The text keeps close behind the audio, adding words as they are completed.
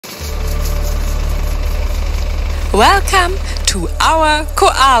Welcome to our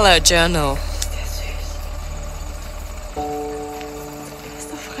Koala Journal. Ist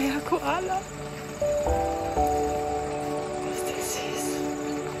der freier Koala? Ist der süß?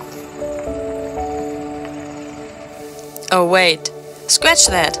 Oh wait, scratch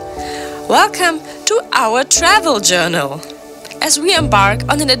that. Welcome to our travel journal. As we embark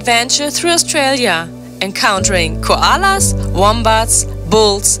on an adventure through Australia, encountering koalas, wombats,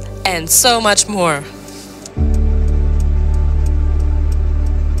 bulls, and so much more.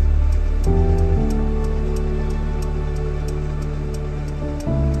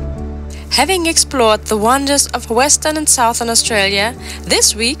 Having explored the wonders of Western and Southern Australia,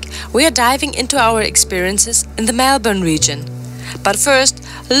 this week we are diving into our experiences in the Melbourne region. But first,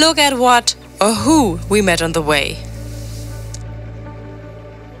 look at what or who we met on the way.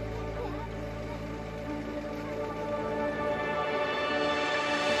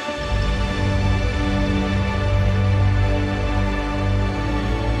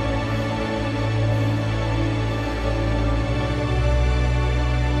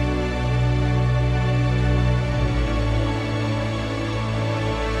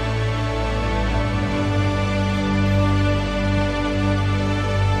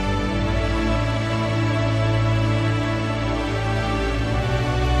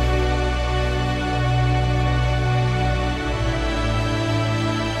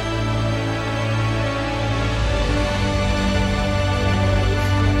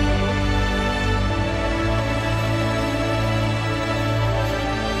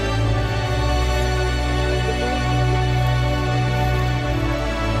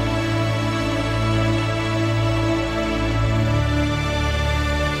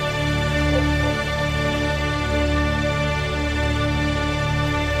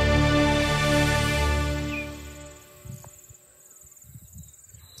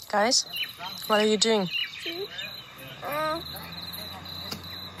 Guys, what are you doing?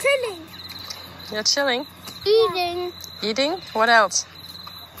 Chilling. You're chilling? Eating. Eating? What else?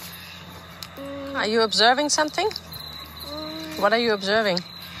 Are you observing something? What are you observing?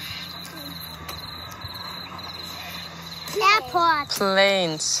 Airport.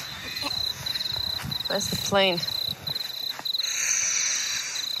 Planes. Where's the plane?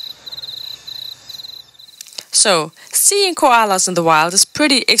 So, seeing koalas in the wild is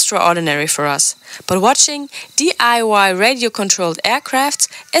pretty extraordinary for us, but watching DIY radio-controlled aircrafts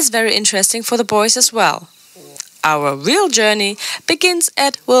is very interesting for the boys as well. Our real journey begins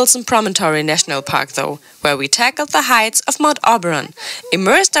at Wilson Promontory National Park though, where we tackled the heights of Mount Oberon,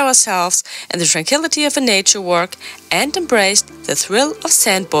 immersed ourselves in the tranquility of a nature walk and embraced the thrill of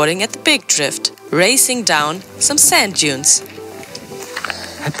sandboarding at the Big Drift, racing down some sand dunes.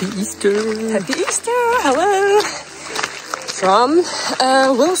 Happy Easter! Happy Easter! Hello! From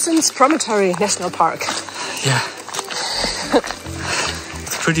Wilson's Promontory National Park. Yeah.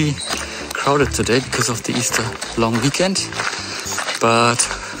 It's pretty crowded today because of the Easter long weekend, but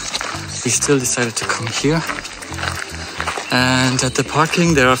we still decided to come here. And at the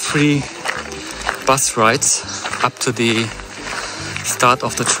parking there are free bus rides up to the start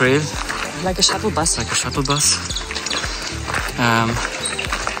of the trail. Like a shuttle bus. Like a shuttle bus.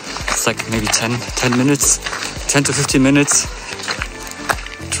 It's like maybe 10 minutes, 10 to 15 minutes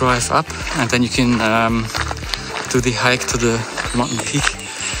drive up, and then you can do the hike to the mountain peak.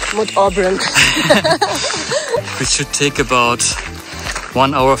 Mount Oberon. Which should take about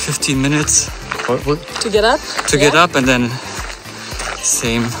 1 hour 15 minutes to get up? Get up, and then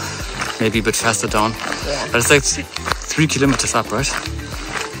same, maybe a bit faster down. Yeah. But it's like 3 kilometers up, right?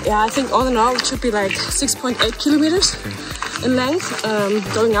 Yeah, I think all in all it should be like 6.8 kilometers. In length,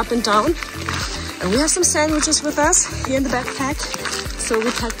 going up and down. And we have some sandwiches with us here in the backpack. So we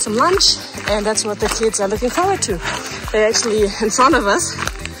packed some lunch, and that's what the kids are looking forward to. They're actually in front of us,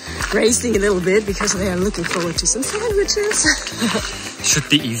 racing a little bit because they are looking forward to some sandwiches. Should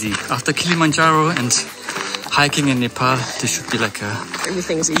be easy. After Kilimanjaro and hiking in Nepal, this should be like a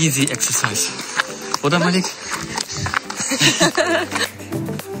everything is easy exercise. Oder, Malik?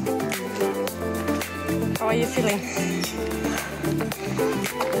 How are you feeling?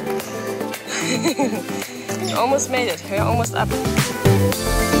 You almost made it. You're almost up.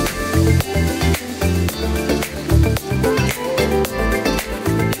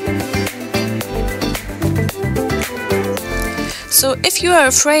 So if you are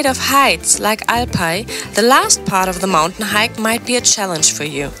afraid of heights like Alpi, the last part of the mountain hike might be a challenge for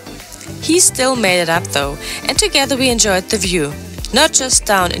you. He still made it up though, and together we enjoyed the view. Not just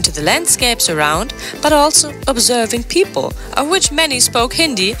down into the landscapes around, but also observing people, of which many spoke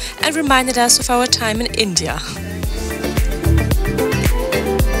Hindi and reminded us of our time in India.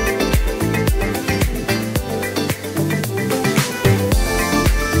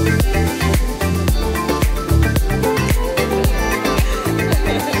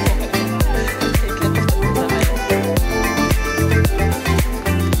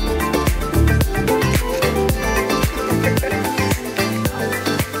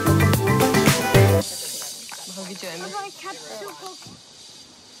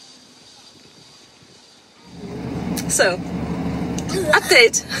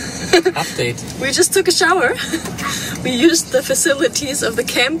 Update. Update. We just took a shower. We used the facilities of the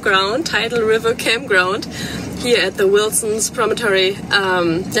campground, Tidal River Campground, here at the Wilson Promontory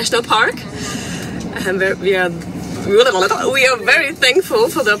National Park. And we are very thankful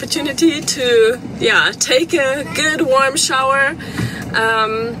for the opportunity to take a good warm shower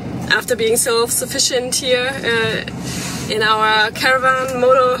after being self-sufficient here in our caravan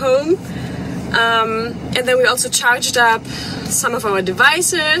motor home. And then we also charged up some of our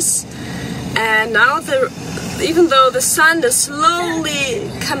devices, and now even though the sun is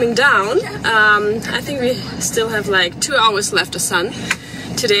slowly coming down, I think we still have like 2 hours left of sun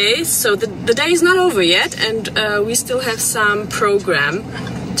today, so the day is not over yet, and we still have some program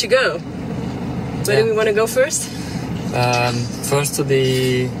to go. Where do we want to go first? First to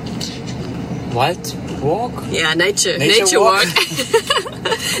the wild walk? Yeah, nature walk.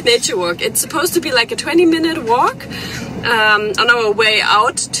 Nature walk. It's supposed to be like a 20-minute walk on our way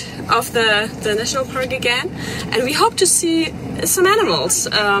out of the national park again, and we hope to see some animals.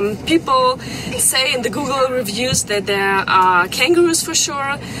 People say in the Google reviews that there are kangaroos for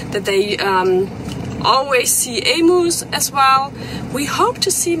sure, that they always see emus as well. We hope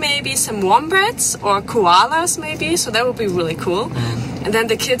to see maybe some wombats or koalas maybe, so that would be really cool. And then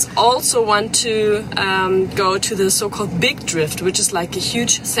the kids also want to go to the so-called Big Drift, which is like a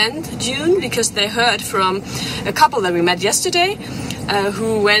huge sand dune, because they heard from a couple that we met yesterday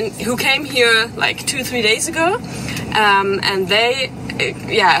who came here like 2-3 days ago, and they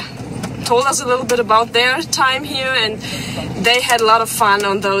told us a little bit about their time here, and they had a lot of fun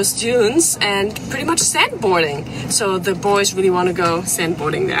on those dunes and pretty much sandboarding. So the boys really want to go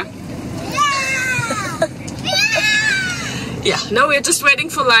sandboarding there. Yeah, now we're just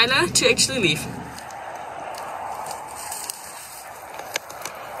waiting for Lila to actually leave.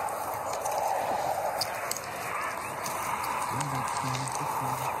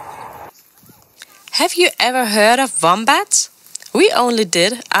 Have you ever heard of wombats? We only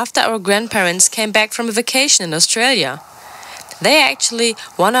did after our grandparents came back from a vacation in Australia. They are actually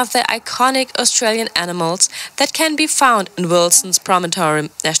one of the iconic Australian animals that can be found in Wilson's Promontory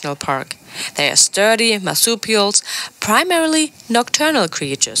National Park. They are sturdy marsupials, primarily nocturnal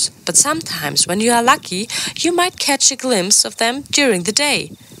creatures, but sometimes when you are lucky, you might catch a glimpse of them during the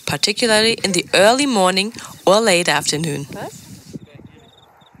day, particularly in the early morning or late afternoon.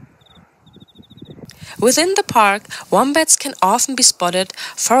 Within the park, wombats can often be spotted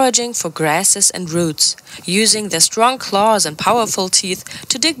foraging for grasses and roots, using their strong claws and powerful teeth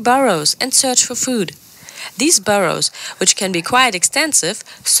to dig burrows and search for food. These burrows, which can be quite extensive,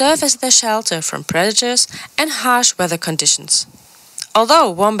 serve as their shelter from predators and harsh weather conditions.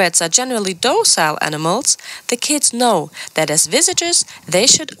 Although wombats are generally docile animals, the kids know that as visitors they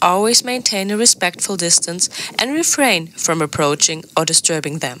should always maintain a respectful distance and refrain from approaching or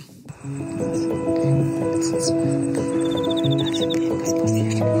disturbing them.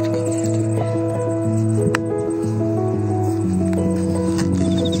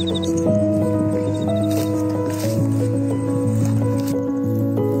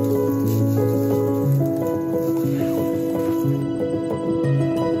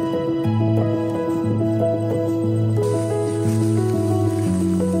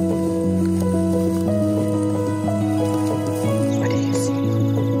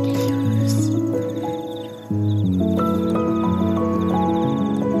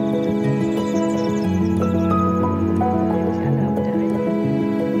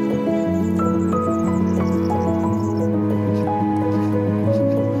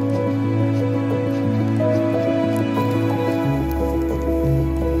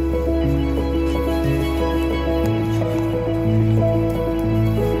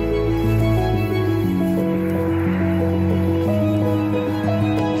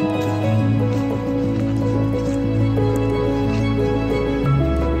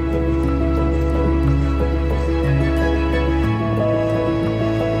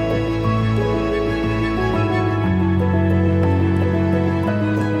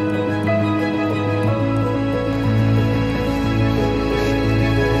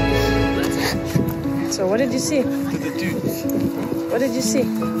 So what did you see? What did you see?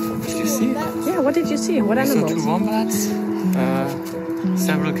 Did you see? Yeah, what did you see? What animals? I saw 2 wombats,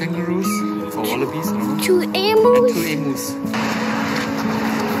 several kangaroos, or wallabies, I don't know. 2 emus. And 2 emus.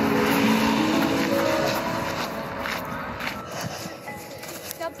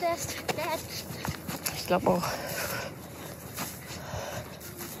 Ich glaube, der ist. Ich glaube auch.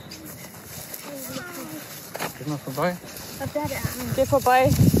 Geh mal vorbei. Geh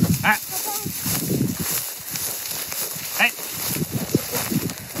vorbei. Ah. Hey.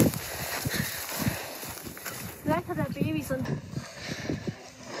 Vielleicht hat er Babys und.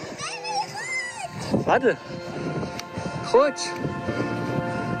 Warte. Chodź.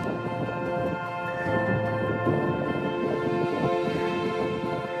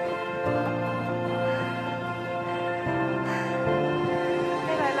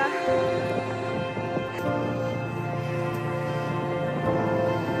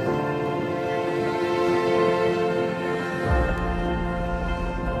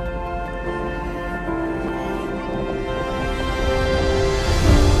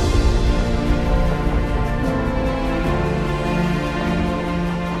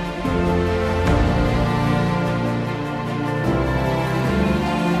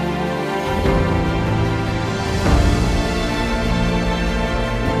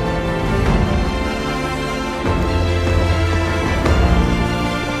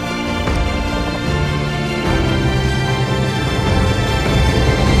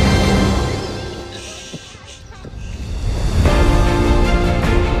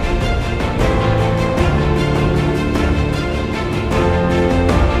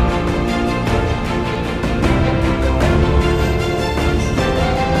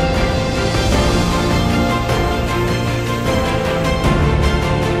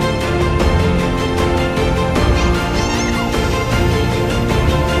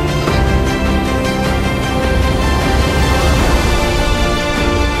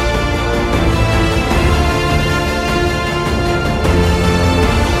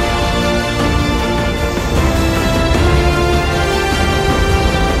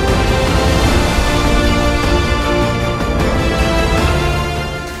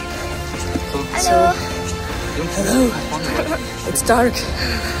 It's dark.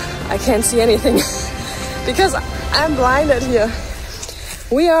 I can't see anything because I'm blinded here.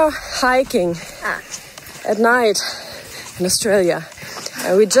 We are hiking at night in Australia.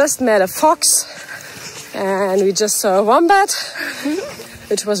 And we just met a fox and we just saw a wombat,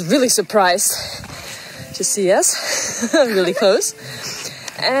 which was really surprised to see us really close.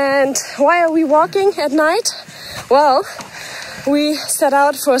 And why are we walking at night? Well, we set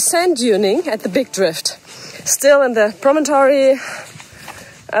out for sand duning at the Big Drift, still in the Promontory,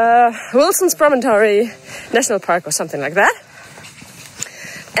 Wilson's Promontory National Park or something like that.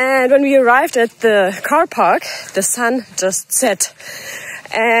 And when we arrived at the car park, the sun just set.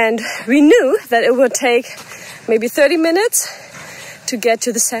 And we knew that it would take maybe 30 minutes to get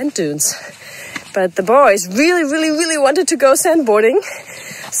to the sand dunes. But the boys really wanted to go sandboarding.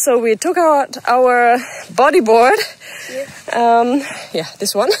 So we took out our bodyboard,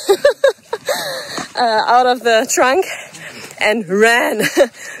 this one, out of the trunk and ran.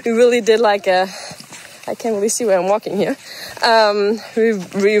 We really did like a, I can't really see where I'm walking here.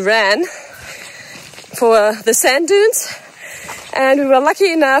 We ran for the sand dunes and we were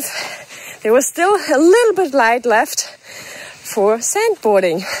lucky enough, there was still a little bit light left for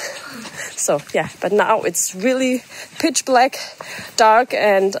sandboarding. So yeah, but now it's really pitch black, dark,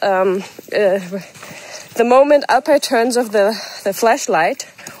 and the moment Alpine turns off the flashlight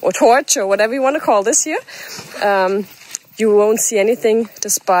or torch or whatever you want to call this here, you won't see anything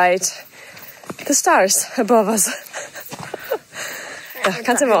despite the stars above us. Ja,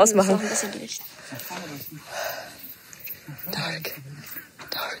 kannst du mal ausmachen. Dark.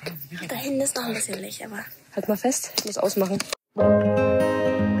 Da hinten ist noch ein bisschen Licht, aber... Halt mal fest, ich muss ausmachen.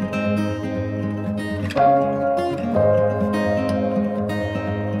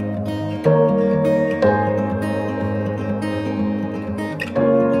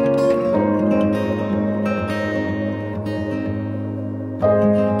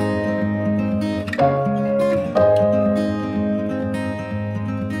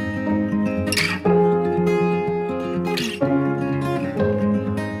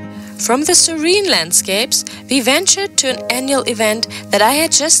 From the serene landscapes, we ventured to an annual event that I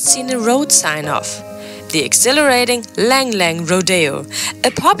had just seen a road sign of. The exhilarating Lang Lang Rodeo,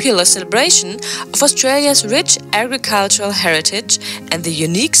 a popular celebration of Australia's rich agricultural heritage and the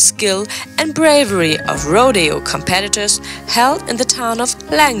unique skill and bravery of rodeo competitors held in the town of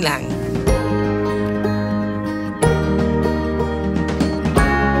Lang Lang.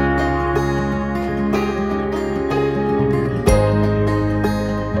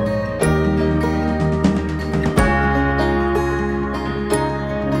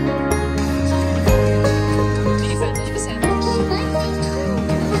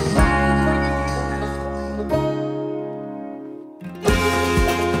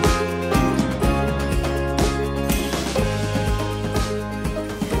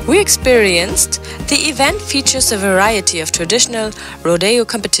 We experienced the event features a variety of traditional rodeo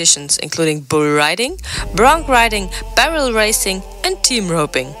competitions, including bull riding, bronc riding, barrel racing, and team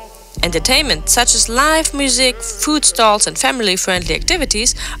roping. Entertainment such as live music, food stalls and family-friendly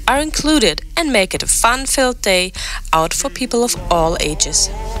activities are included and make it a fun-filled day out for people of all ages.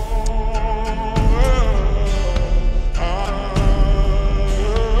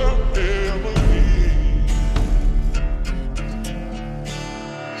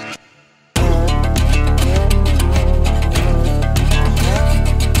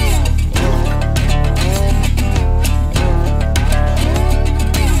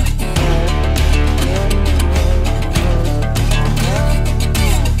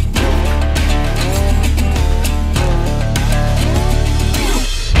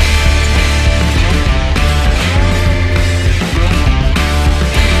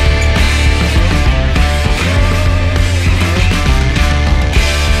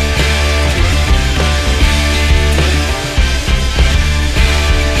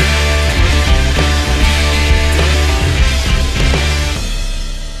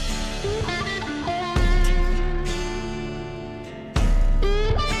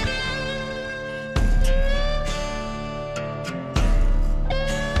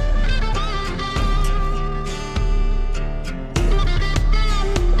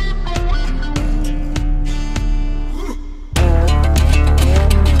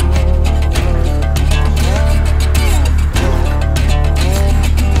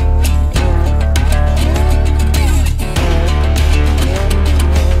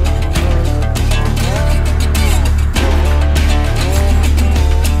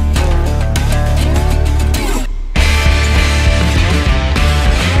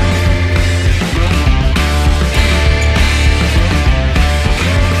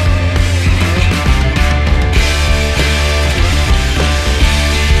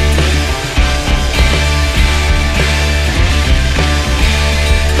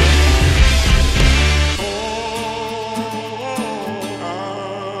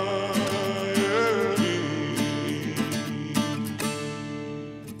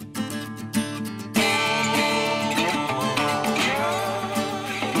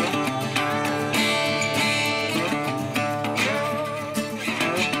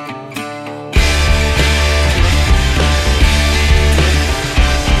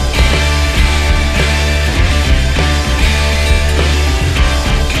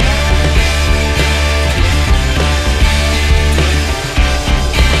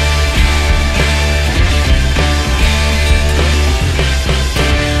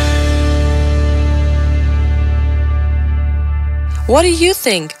 What do you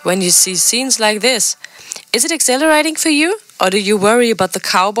think when you see scenes like this? Is it exhilarating for you, or do you worry about the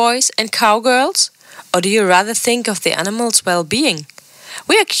cowboys and cowgirls? Or do you rather think of the animals' well-being?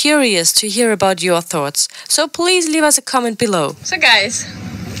 We are curious to hear about your thoughts, so please leave us a comment below. So guys,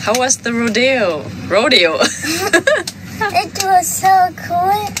 how was the rodeo? It was so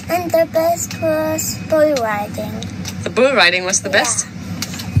cool, and the best was bull riding. The bull riding was the best?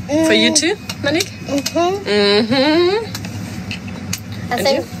 For you too, Monique? I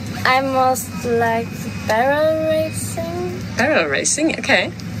think I most like barrel racing. Barrel racing,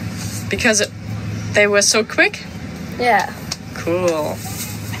 okay. Because they were so quick? Yeah. Cool.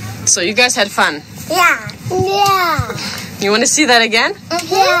 So you guys had fun? Yeah. Yeah. You want to see that again?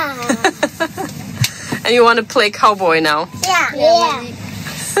 Yeah. And you want to play cowboy now? Yeah. Yeah.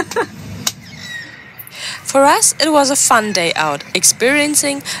 For us, it was a fun day out,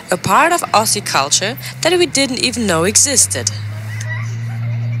 experiencing a part of Aussie culture that we didn't even know existed.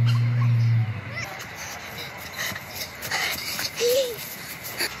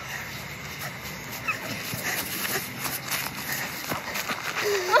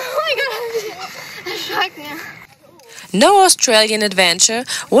 No Australian adventure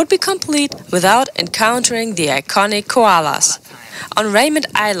would be complete without encountering the iconic koalas. On Raymond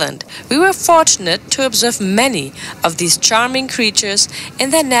Island, we were fortunate to observe many of these charming creatures in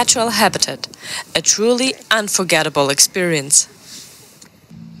their natural habitat, a truly unforgettable experience.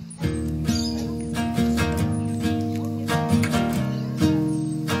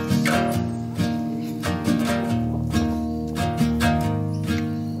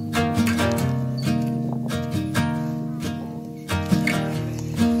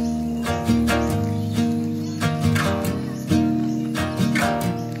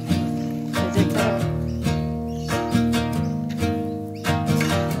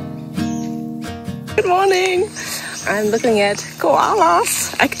 Good morning! I'm looking at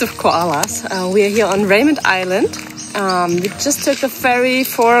koalas, active koalas. We are here on Raymond Island. We just took the ferry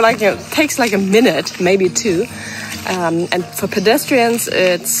for it takes like a minute, maybe two. And for pedestrians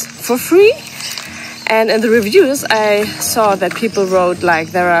it's for free. And in the reviews, I saw that people wrote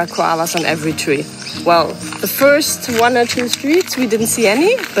like there are koalas on every tree. Well, the first 1 or 2 streets we didn't see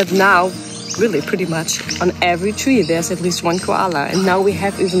any, but now really pretty much on every tree there's at least one koala. And now we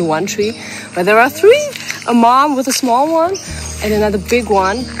have even one tree where there are 3, a mom with a small one and another big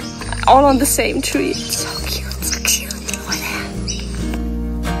one, all on the same tree. So cute, so cute. Look at that.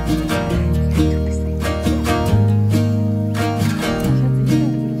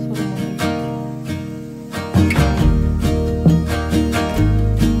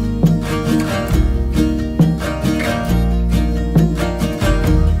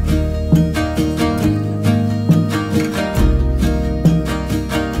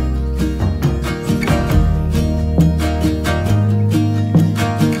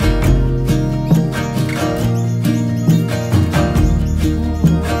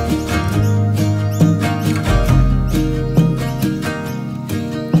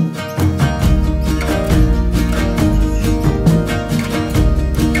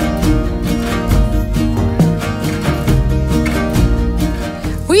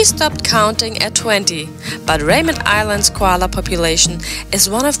 We stopped counting at 20, but Raymond Island's koala population is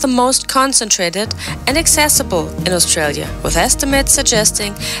one of the most concentrated and accessible in Australia, with estimates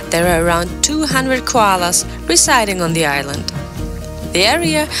suggesting there are around 200 koalas residing on the island. The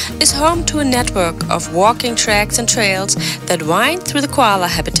area is home to a network of walking tracks and trails that wind through the koala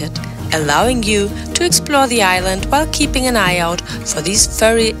habitat, allowing you to explore the island while keeping an eye out for these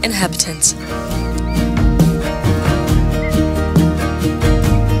furry inhabitants.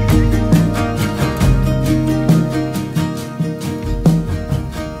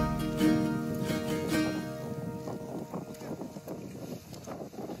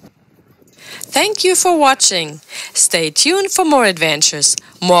 Thank you for watching. Stay tuned for more adventures,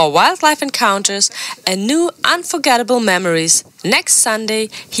 more wildlife encounters and new unforgettable memories next Sunday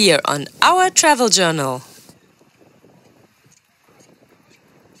here on our travel journal.